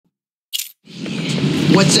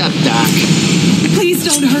What's up, Doc? Please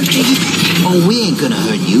don't hurt me. Oh, we ain't gonna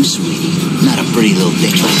hurt you, sweetie. Not a pretty little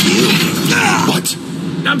thing like you. What?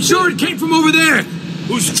 I'm sure it came from over there.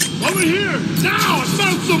 Who's over here? Now! I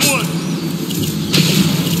found someone!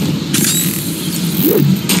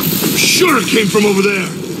 I'm sure it came from over there.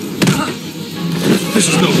 This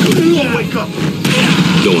is no good. Oh, wake up.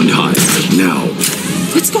 Go and hide. Now.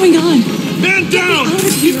 What's going on? Man down!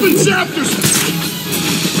 He's been zapped or something!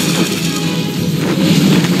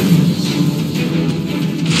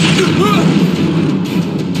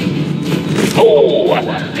 Oh,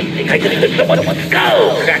 I think I just heard someone with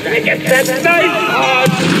skull cracking against that nice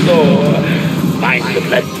hard door. Mind the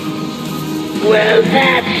blood. Well,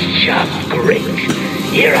 that's just great.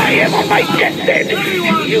 Here I am on my deathbed.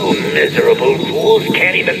 You miserable fools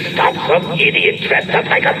can't even stop some idiot dressed up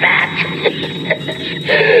like a bat.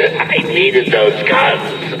 I needed those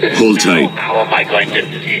guns. Hold tight. How am I going to...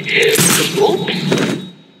 Oops.